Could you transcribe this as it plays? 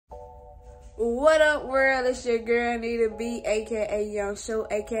What up, world? It's your girl NitaB, aka Young Show,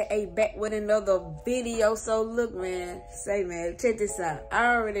 aka back with another video. So look, man, check this out.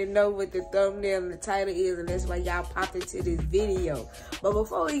 I already know what the thumbnail and the title is, and that's why y'all popped into this video. But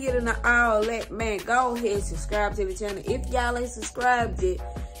before we get into all that, man, go ahead and subscribe to the channel if y'all ain't subscribed yet.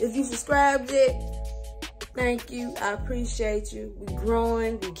 If you subscribed yet, thank you. I appreciate you. We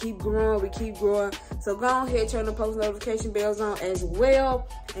growing. We keep growing. We keep growing. So go ahead, turn the post notification bells on as well.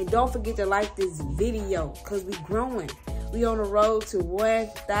 And don't forget to like this video because we growing. We on the road to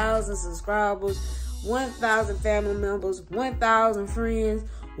 1,000 subscribers, 1,000 family members, 1,000 friends,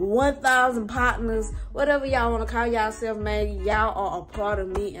 1,000 partners, whatever y'all want to call yourself, man. Y'all are a part of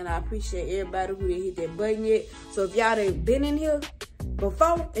me, and I appreciate everybody who didn't hit that button yet. So if y'all ain't been in here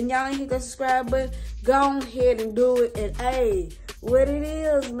before and y'all ain't hit that subscribe button, go ahead and do it. And hey, what it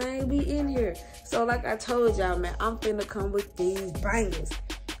is, man, we in here. So like I told y'all, man, I'm finna come with these bangers.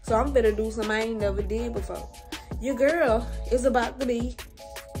 So I'm finna do something I ain't never did before. Your girl is about to be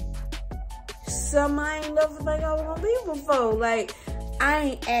something I ain't never think I was gonna be before. Like, I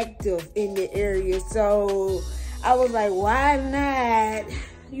ain't active in the area, so I was like, why not?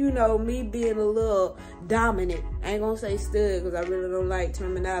 You know, me being a little dominant. I ain't gonna say stud because I really don't like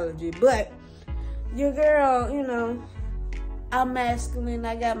terminology, but your girl, you know, I'm masculine.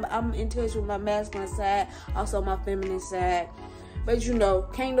 I'm in touch with my masculine side, also my feminine side. But you know,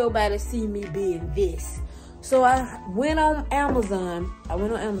 can't nobody see me being this. So I went on Amazon.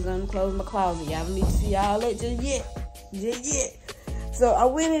 And closed my closet. Y'all don't need to see all that just yet. So I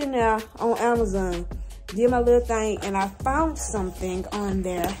went in there on Amazon, did my little thing, and I found something on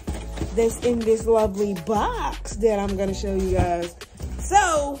there that's in this lovely box that I'm gonna show you guys.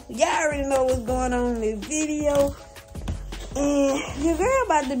 So y'all already know what's going on in this video. And your girl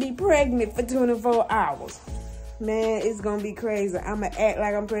about to be pregnant for 24 hours. Man, it's gonna be crazy. I'ma act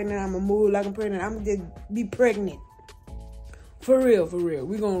like I'm pregnant, I'ma move like I'm pregnant, I'ma just be pregnant. For real.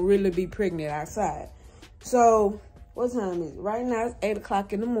 We gonna really be pregnant outside. So, what time is it? Right now it's 8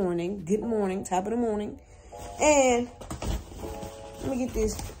 o'clock in the morning. Good morning, top of the morning. And let me get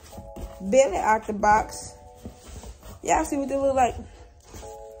this belly out the box. Y'all see what they look like?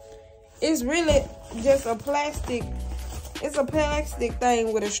 It's really just a plastic. It's a plastic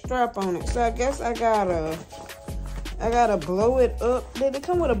thing with a strap on it. So I guess I gotta blow it up. Did it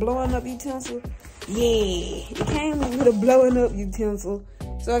come with a blowing up utensil? Yeah, it came with a blowing up utensil.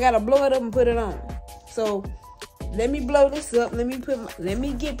 So I gotta blow it up and put it on. So let me blow this up. Let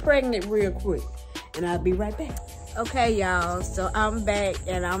me get pregnant real quick, and I'll be right back. Okay, y'all. So I'm back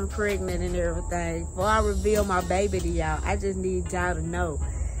and I'm pregnant and everything. Before I reveal my baby to y'all, I just need y'all to know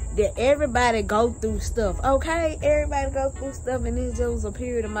that everybody go through stuff. Okay, everybody go through stuff, and this just was a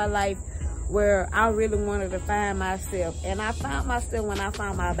period of my life where I really wanted to find myself. And I found myself when I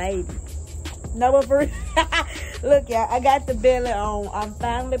found my baby. No, but for look, y'all, I got the belly on. I'm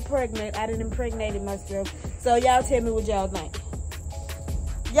finally pregnant. I didn't impregnate myself. So y'all tell me what y'all think.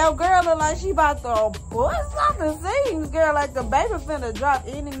 Yo, girl look like she about to bust off the seams, girl. Like the baby finna drop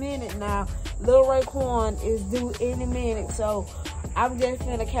any minute now. Lil Raekwon is due any minute. So I'm just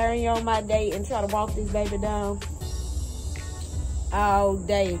finna carry on my day and try to walk this baby down all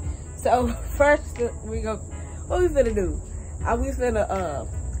day. So first, what we finna do? We finna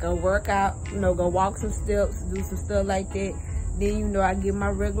go work out, you know, go walk some steps, do some stuff like that. Then, you know, I get my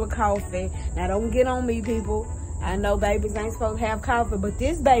regular coffee. Now, don't get on me, people. I know babies ain't supposed to have coffee, but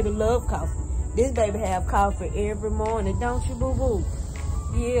this baby love coffee. This baby have coffee every morning, don't you, boo-boo?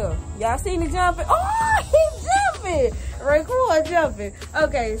 Yeah. Y'all seen it jumping? Oh, he's jumping! Raekwon jumping.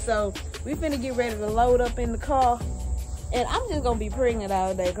 Okay, so we finna get ready to load up in the car. And I'm just gonna be pregnant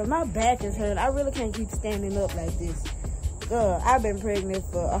all day because my back is hurt. I really can't keep standing up like this. Girl, I've been pregnant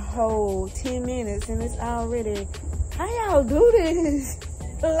for a whole 10 minutes and it's already, how y'all do this?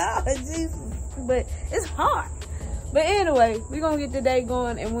 Lord Jesus. But it's hard. But anyway, we're gonna get the day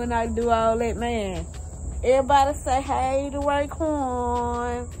going, and when I do all that, man, everybody say hey to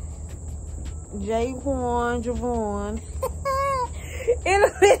Raekwon, Jaquan, Javon.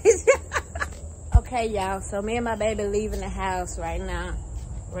 Okay, y'all, so me and my baby leaving the house right now.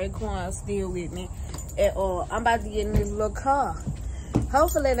 Raekwon's still with me. And, I'm about to get in this little car.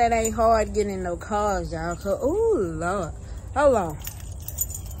 Hopefully that ain't hard getting in no cars, y'all. Oh, Lord. Hold on.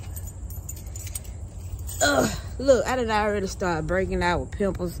 Look, I done already started breaking out with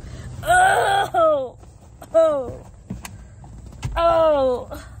pimples. Oh!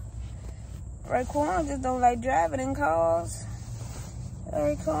 Raekwon just don't like driving in cars.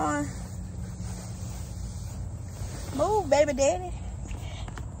 Raekwon. Move, baby daddy.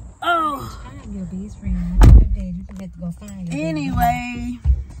 Oh. I'm your best friend. Your dad, you have to go find your anyway,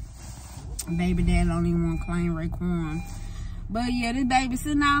 Baby dad don't even want to claim Raekwon. But yeah, this baby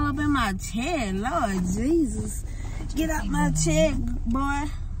sitting all up in my chest. Lord Jesus. Get out my chest, boy.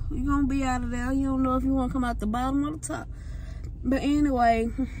 You gonna be out of there. You don't know if you want to come out the bottom or the top. But anyway,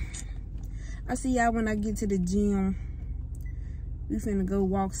 I see y'all when I get to the gym. We finna go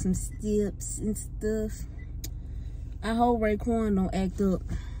walk some steps and stuff. I hope Raekwon don't act up.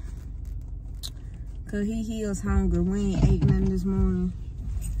 Cause he is hungry. We ain't ate nothing this morning.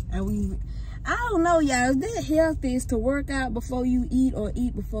 And I don't know, y'all. Is that healthy is to work out before you eat or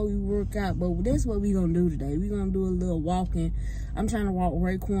eat before you work out? But that's what we gonna do today. We gonna do a little walking. I'm trying to walk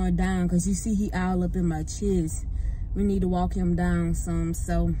Raekwon down because you see he all up in my chest. We need to walk him down some.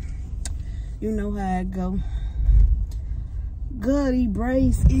 So, you know how it go. Good, he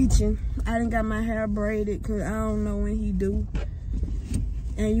braids itching. I done got my hair braided because I don't know when he do.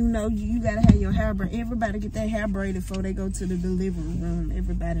 And you know, you gotta have your hair braided. Everybody get their hair braided before they go to the delivery room.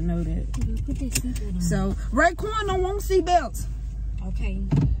 Everybody know that. Put that seatbelt on. So, Raekwon don't want seatbelts. Okay.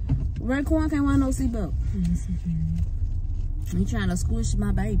 Raekwon can't want no seatbelt. He trying to squish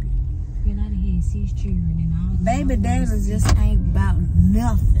my baby. Girl, I done had 6 children and all. Baby daddies just ain't about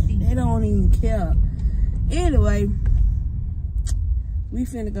nothing. They don't even care. Anyway, we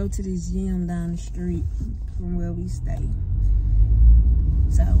finna go to this gym down the street from where we stay.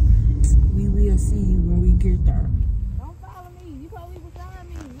 So, we will see you when we get there. Don't follow me. You gonna leave beside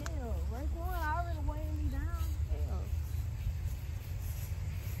me. Hell, Raekwon already weighing me down. Hell.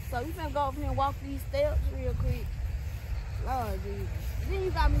 So, we finna go up here and walk these steps real quick. Lord Jesus. Then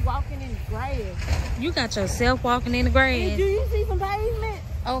you got me walking in the grass. You got yourself walking in the grass. Hey, do you see some pavement?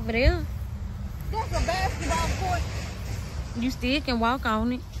 Over there. That's a basketball court. You still can walk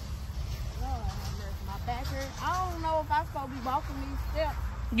on it. Lord have mercy, my back hurt. I don't know if I'm supposed to be walking these steps.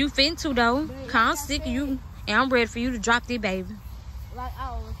 You fin to though. But Come like I stick said, you. And I'm ready for you to drop this baby. Like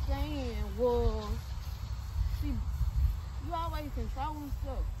I was saying was, see, you always controlling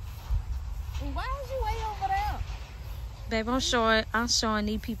stuff. And why is you way over there? Baby, I'm showing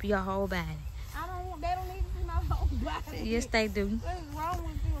these people your whole body. They don't need to see my whole body. Yes, they do. What's wrong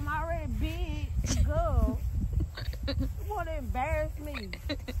with you? I'm already big, girl. You want to embarrass me.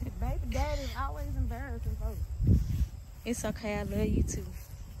 Baby daddy is always embarrassing folks. It's okay, I love you too.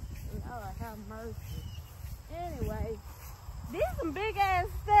 Lord have mercy. Anyway, these some big ass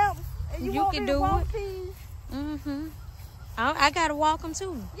steps. And you want can me to do walk it. these? Mm-hmm. I gotta walk them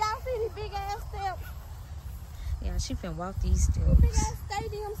too. Y'all see these big ass steps? Yeah, she finna walk these Big steps. ass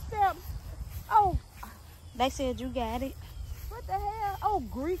stadium steps. Oh, They said you got it. what the hell? Oh,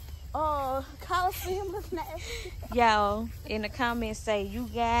 Greek Coliseum looks nasty. Y'all in the comments say you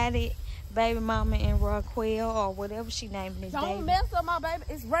got it. Baby mama and Raquel or whatever she naming his Don't baby. mess up my baby.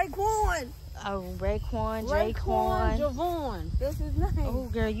 It's Raekwon. Oh, Raekwon, Raekwon Jaquan. Javon. That's his name. Oh,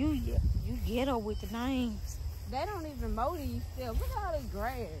 girl, you ghetto with the names. They don't even mow these steps. Look at all this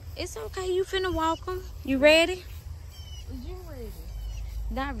grass. It's okay. You finna walk them. You ready? Is you ready?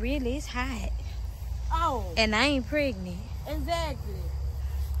 Not really. It's hot. Oh, And I ain't pregnant. exactly.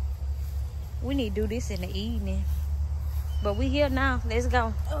 We need to do this in the evening. But we here now. Let's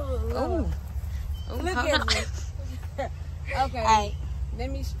go. Oh, Oh. look at me. Okay, Hey.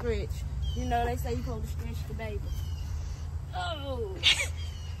 let me stretch. You know they say you supposed to stretch the baby. Oh.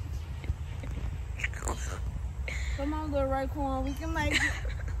 Come on, little Raekwon, we can make it.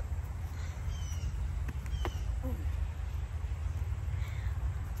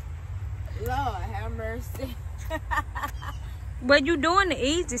 Lord have mercy. But you doing the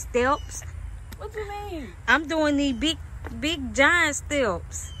easy steps. What you mean? I'm doing these big giant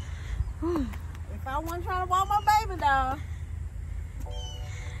steps. If I wasn't trying to walk my baby down.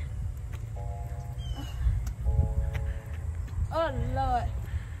 Oh Lord.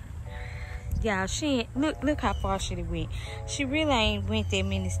 Y'all, she ain't, look how far she went. She really ain't went that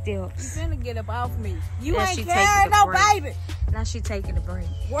many You steps. finna get up off me. You Now ain't she carrying taking no a break. baby. Now she taking a break.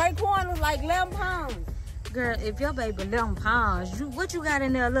 Raekwon was like 11 pounds. Girl, if your baby 11 pounds, what you got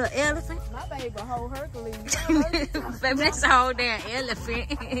in there, a little elephant? My baby a whole Hercules. Baby, that's a whole damn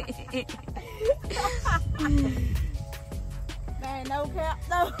elephant. Man, no cap,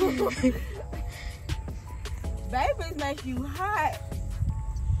 no. Babies make you hot.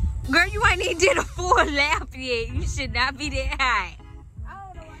 Girl, you ain't even did a full lap yet. You should not be that high. I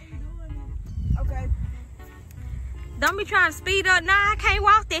don't know why you doing it. Okay. Don't be trying to speed up. Nah, I can't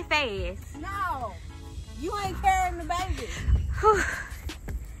walk that fast. No. You ain't carrying the baby. Whew.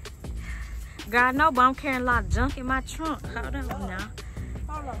 God, no, but I'm carrying a lot of junk in my trunk. Hold on now.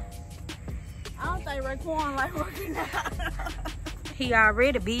 Hold on. I don't think Raekwon like working out. He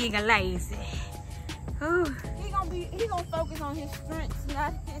already big and lazy. Whew. He gonna focus on his strengths,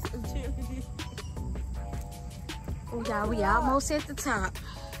 not his Oh, y'all, we almost at the top.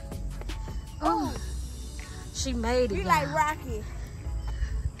 Oh, she made it. We like Rocky.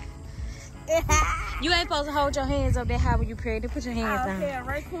 You ain't supposed to hold your hands up that high when you pregnant. Put your hands down. Okay,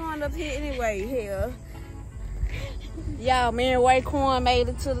 Raekwon up here anyway. Here. Y'all, me and Raekwon made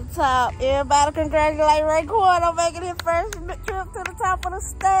it to the top. Everybody congratulate Raekwon on making his first trip to the top of the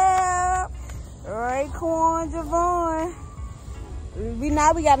step. Raekwon Javon. We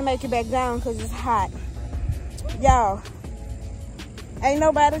gotta make it back down because it's hot. Y'all, ain't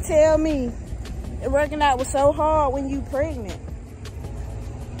nobody tell me working out was so hard when you pregnant.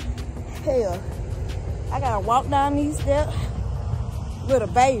 Hell, I gotta walk down these steps with a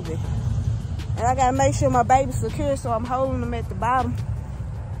baby. And I gotta make sure my baby's secure, so I'm holding them at the bottom.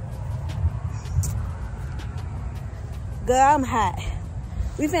 Girl, I'm hot.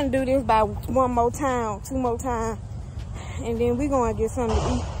 We finna do this by one more time, two more times, and then we gonna get something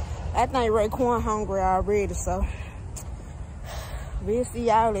to eat. I think Raekwon hungry already, so we'll see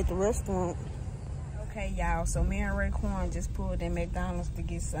y'all at the restaurant. Okay, y'all, so me and Raekwon just pulled in McDonald's to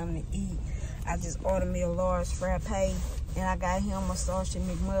get something to eat. I just ordered me a large frappe, and I got him a sausage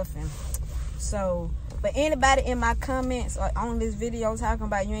McMuffin. So, but anybody in my comments or on this video talking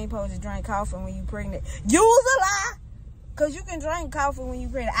about you ain't supposed to drink coffee when you pregnant, use a lie. Cause you can drink coffee when you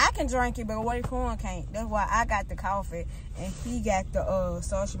pregnant. I can drink it, but Raekwon can't. That's why I got the coffee and he got the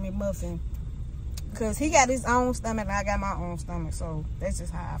sausage McMuffin. Cause he got his own stomach and I got my own stomach. So that's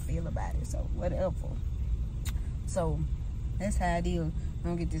just how I feel about it. So whatever. So that's how it is. I'm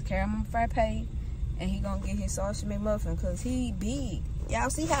gonna get this caramel frappe and he gonna get his sausage McMuffin cause he big. Y'all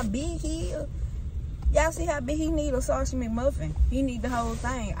see how big he is? Y'all see how big he need a sausage McMuffin? He need the whole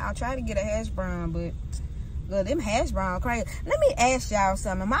thing. I'll try to get a hash brown, but look, them hash brown crazy. Let me ask y'all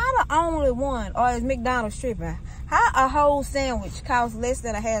something. Am I the only one, or is McDonald's tripping? How a whole sandwich costs less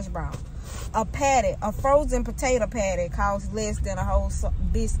than a hash brown? A patty, a frozen potato patty costs less than a whole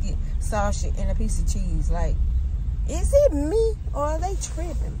biscuit, sausage, and a piece of cheese. Like, is it me, or are they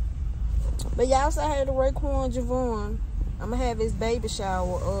tripping? But y'all say hey to Raekwon Javon. I'm gonna have his baby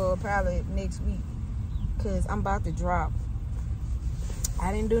shower probably next week, cause I'm about to drop.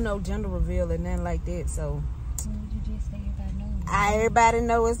 I didn't do no gender reveal or nothing like that, so. You just say everybody knows. Everybody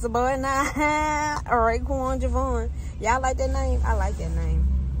know it's the boy now. Raekwon Javon. Y'all like that name? I like that name.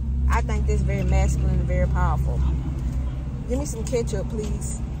 I think that's very masculine and very powerful. Give me some ketchup,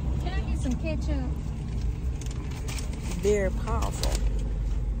 please. Can I get some ketchup? Very powerful.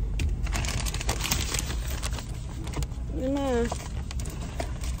 The man.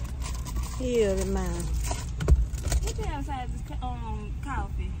 Here, the man. What you outside this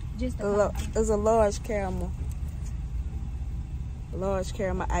coffee? Just a coffee. It's a large caramel. Large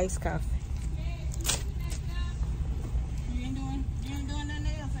caramel iced coffee. You ain't doing nothing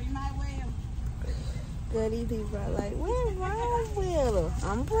else, so you might well. Girl, these people are like, what's wrong with her?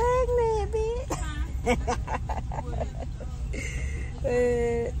 I'm pregnant, bitch.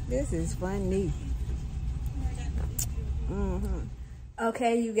 This is funny.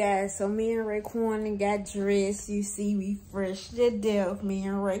 Okay, you guys, so me and Raekwon got dressed. You see, we fresh to death. Me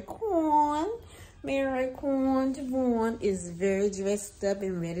and Raekwon Javon is very dressed up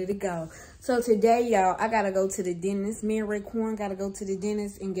and ready to go. So today, y'all, I gotta go to the dentist. Me and Raekwon gotta go to the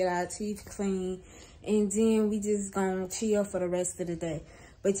dentist and get our teeth clean. And then we just gonna chill for the rest of the day.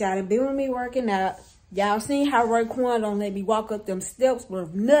 But y'all done been with me working out. Y'all seen how Raekwon don't let me walk up them steps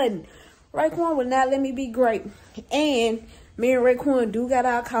with nothing. Raekwon would not let me be great. And me and Raekwon do got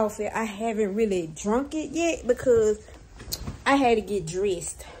our coffee. I haven't really drunk it yet because I had to get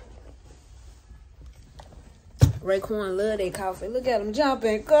dressed. Raekwon love that coffee. Look at him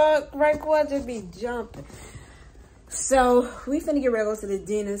jumping. Raekwon just be jumping. So we finna get ready to go to the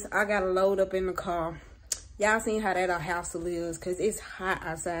dentist. I gotta load up in the car. Y'all seen how that our house is because it's hot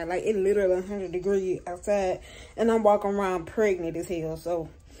outside. Like, it literally 100 degrees outside. And I'm walking around pregnant as hell. So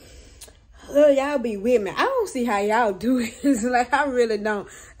y'all be with me. I don't see how y'all do it. Like, I really don't.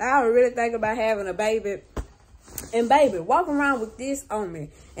 I don't really think about having a baby. And baby, walking around with this on me.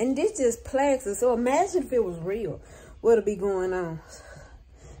 And this just plexus. So imagine if it was real. What'd be going on?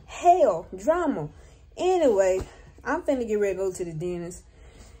 Hell, drama. Anyway, I'm finna get ready to go to the dentist.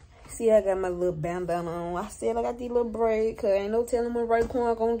 See, I got my little bandana on. I said I got these little braids, because ain't no telling when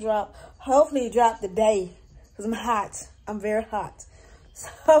Raekwon gonna drop. Hopefully it drop today, because I'm hot. I'm very hot.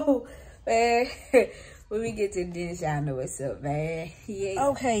 So, man, when we get to the dentist, y'all know what's up, man. Yeah.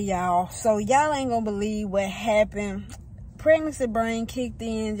 Okay, y'all. So, y'all ain't gonna believe what happened. Pregnancy brain kicked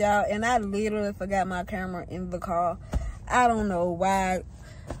in, y'all, and I literally forgot my camera in the car. I don't know why.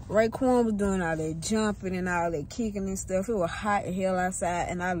 Raekwon was doing all that jumping and all that kicking and stuff. It was hot as hell outside,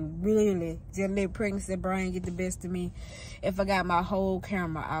 and I really just let pregnancy brain get the best of me if I got my whole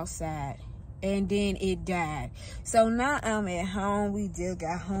camera outside. And then it died. So now I'm at home. We just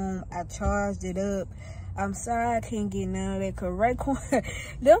got home. I charged it up. I'm sorry I couldn't get none of that, because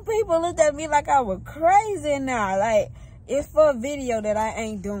Raekwon, them people looked at me like I was crazy now. Like, it's for a video that I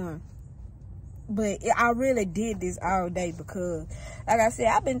ain't doing. But I really did this all day because, like I said,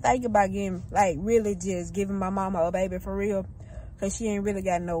 I've been thinking about getting, like, really just giving my mama a baby for real. Because she ain't really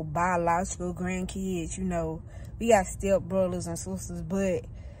got no biological grandkids, you know. We got step brothers and sisters, but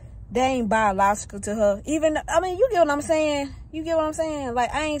they ain't biological to her. Even, I mean, you get what I'm saying? You get what I'm saying?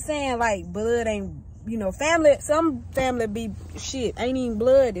 Like, I ain't saying, like, blood ain't, you know, family, some family be shit. Ain't even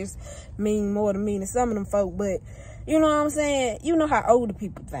blood is mean more to me than some of them folk, but you know what I'm saying? You know how older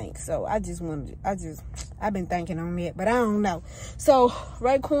people think. So I've been thinking on it, but I don't know. So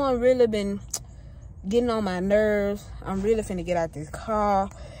Raekwon really been getting on my nerves. I'm really finna get out this car.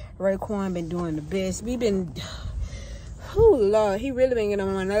 Raekwon been doing the best. We been, oh Lord, he really been getting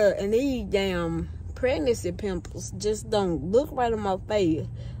on my nerves. And these damn pregnancy pimples just don't look right on my face.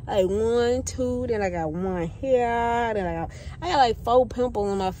 Like 1, 2, then I got one here. Then I got like 4 pimples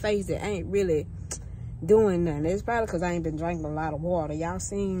on my face that ain't really doing nothing. It's probably because I ain't been drinking a lot of water. Y'all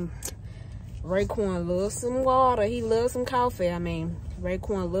seen Raekwon loves some water. He loves some coffee. I mean,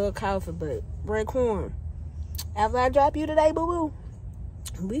 Raekwon love coffee, but Raekwon, after I drop you today, boo-boo,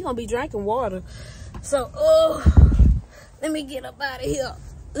 we gonna be drinking water. So, let me get up out of here.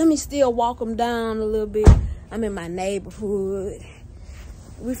 Let me still walk them down a little bit. I'm in my neighborhood.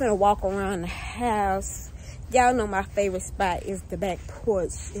 We finna walk around the house. Y'all know my favorite spot is the back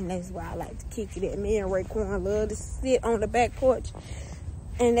porch, and that's why I like to kick it at. Me and Raekwon love to sit on the back porch,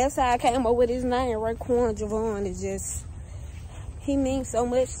 and that's how I came up with his name. Raekwon Javon is just, he means so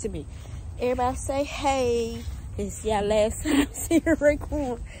much to me. Everybody say hey. It's y'all last time seeing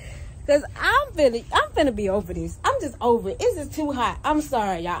Raekwon, cause I'm finna be over this. I'm just over it. It's just too hot. I'm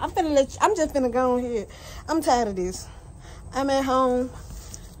sorry, y'all. I'm just finna go on here. I'm tired of this. I'm at home.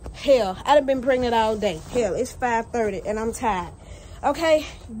 Hell, I done been pregnant all day. Hell, it's 5:30 and I'm tired. Okay,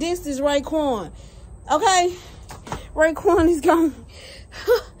 this is Raekwon. Okay, Raekwon is gone.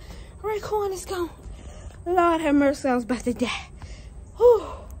 Raekwon is gone. Lord have mercy, I was about to die. Whew.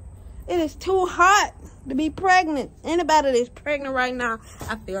 It is too hot to be pregnant. Anybody that's pregnant right now,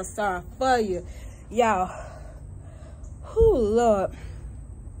 I feel sorry for you. Y'all. Oh Lord.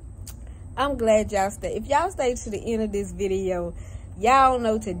 I'm glad y'all stayed. If y'all stayed to the end of this video, y'all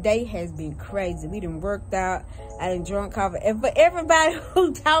know today has been crazy. We done worked out. I done drunk coffee. And for everybody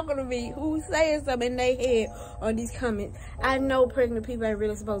who talking to me, who saying something in their head on these comments, I know pregnant people ain't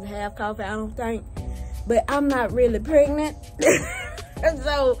really supposed to have coffee, I don't think. But I'm not really pregnant.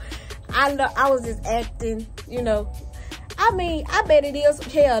 So, I know I was just acting, you know. I mean, I bet it is.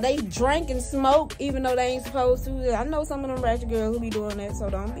 Hell, they drink and smoke even though they ain't supposed to. I know some of them ratchet girls who be doing that, so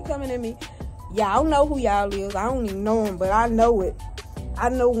don't be coming at me. Y'all know who y'all is. I don't even know them, but I know it. I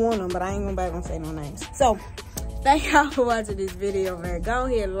know one of them, but I ain't gonna say no names. So, thank y'all for watching this video, man. Go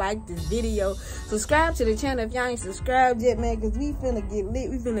ahead and like this video. Subscribe to the channel if y'all ain't subscribed yet, man, because we finna get lit.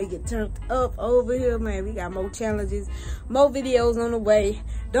 We finna get turned up over here, man. We got more challenges, more videos on the way.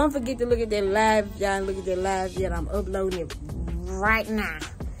 Don't forget to look at that live. If y'all ain't look at that live yet, I'm uploading it right now.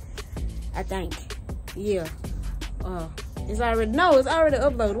 I think. Yeah. It's already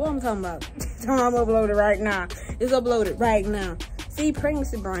uploaded. What I'm talking about? I'm uploaded right now. It's uploaded right now. See,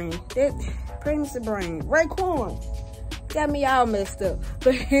 pregnancy brain. Pregnancy brain. Raekwon got me all messed up.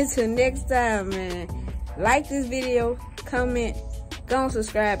 But until next time, man, like this video, comment, go and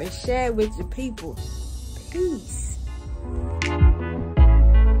subscribe, and share it with your people. Peace.